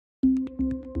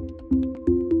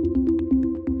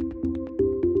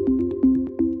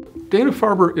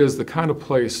Dana-Farber is the kind of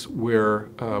place where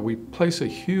we place a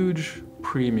huge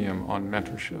premium on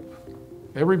mentorship.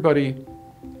 Everybody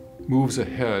moves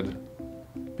ahead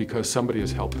because somebody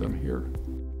has helped them here.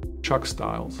 Chuck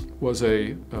Stiles was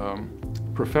a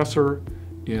professor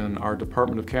in our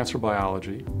Department of Cancer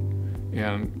Biology,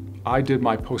 and I did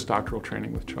my postdoctoral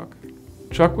training with Chuck.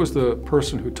 Chuck was the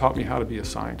person who taught me how to be a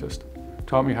scientist,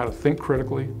 taught me how to think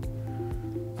critically,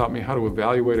 taught me how to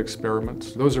evaluate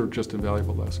experiments. Those are just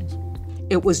invaluable lessons.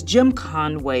 It was Jim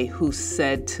Conway who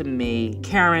said to me,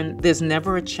 Karen, there's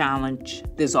never a challenge,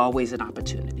 there's always an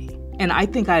opportunity. And I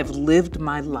think I've lived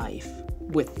my life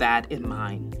with that in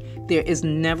mind. There is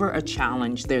never a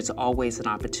challenge, there's always an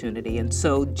opportunity. And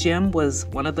so Jim was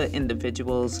one of the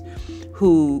individuals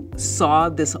who saw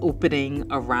this opening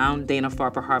around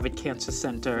Dana-Farber Harvard Cancer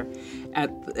Center.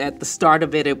 At the start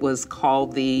of it, it was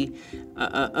called the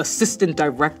Assistant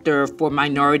Director for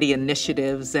Minority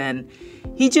Initiatives. And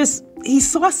he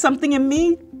saw something in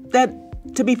me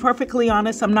that, to be perfectly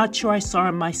honest, I'm not sure I saw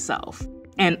in myself.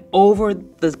 And over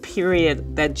the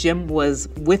period that Jim was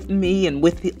with me and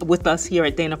with us here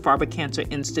at Dana-Farber Cancer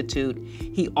Institute,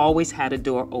 he always had a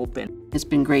door open. It's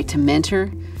been great to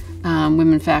mentor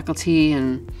women faculty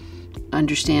and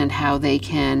understand how they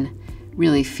can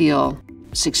really feel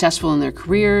successful in their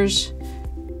careers,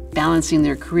 balancing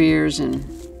their careers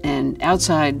and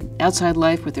outside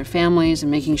life with their families, and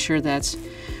making sure that's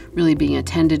really being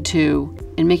attended to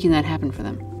and making that happen for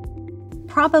them.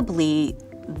 Probably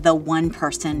the one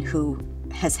person who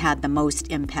has had the most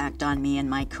impact on me in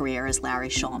my career is Larry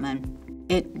Shulman.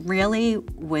 It really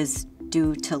was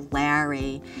due to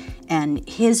Larry and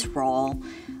his role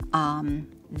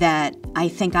that I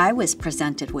think I was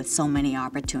presented with so many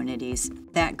opportunities.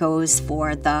 That goes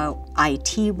for the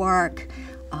IT work,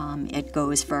 it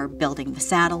goes for building the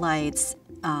satellites,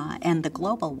 and the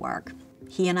global work.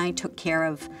 He and I took care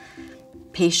of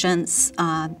patients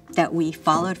that we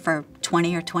followed for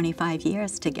 20 or 25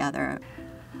 years together.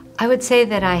 I would say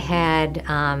that I had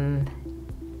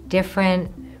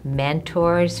different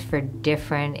mentors for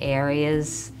different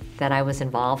areas that I was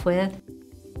involved with.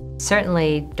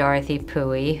 Certainly Dorothy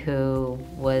Pui, who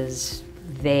was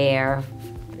there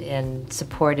and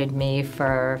supported me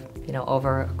for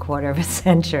over a quarter of a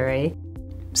century.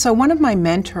 So one of my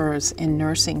mentors in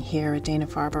nursing here at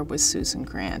Dana-Farber was Susan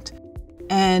Grant.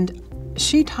 And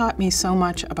she taught me so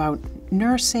much about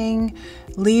nursing,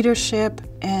 leadership,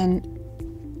 and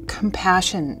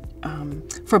compassion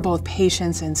for both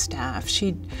patients and staff.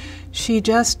 She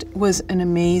just was an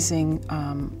amazing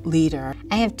leader.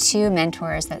 I have two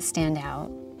mentors that stand out.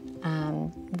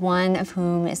 One of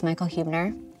whom is Michael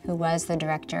Hubner, who was the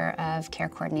director of care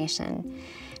coordination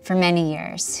for many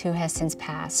years, who has since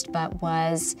passed, but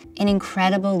was an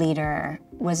incredible leader,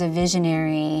 was a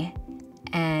visionary,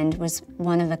 and was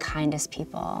one of the kindest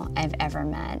people I've ever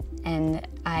met. And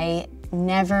I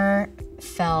never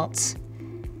felt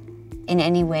in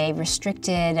any way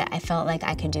restricted. I felt like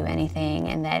I could do anything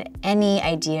and that any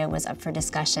idea was up for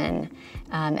discussion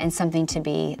and something to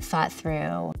be thought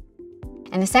through.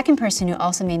 And the second person who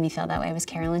also made me feel that way was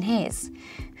Carolyn Hayes,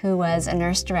 who was a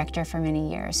nurse director for many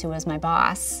years, who was my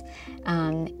boss.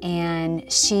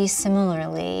 And she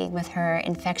similarly, with her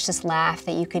infectious laugh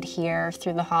that you could hear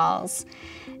through the halls,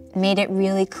 made it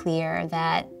really clear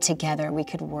that together we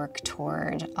could work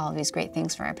toward all these great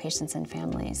things for our patients and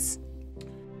families.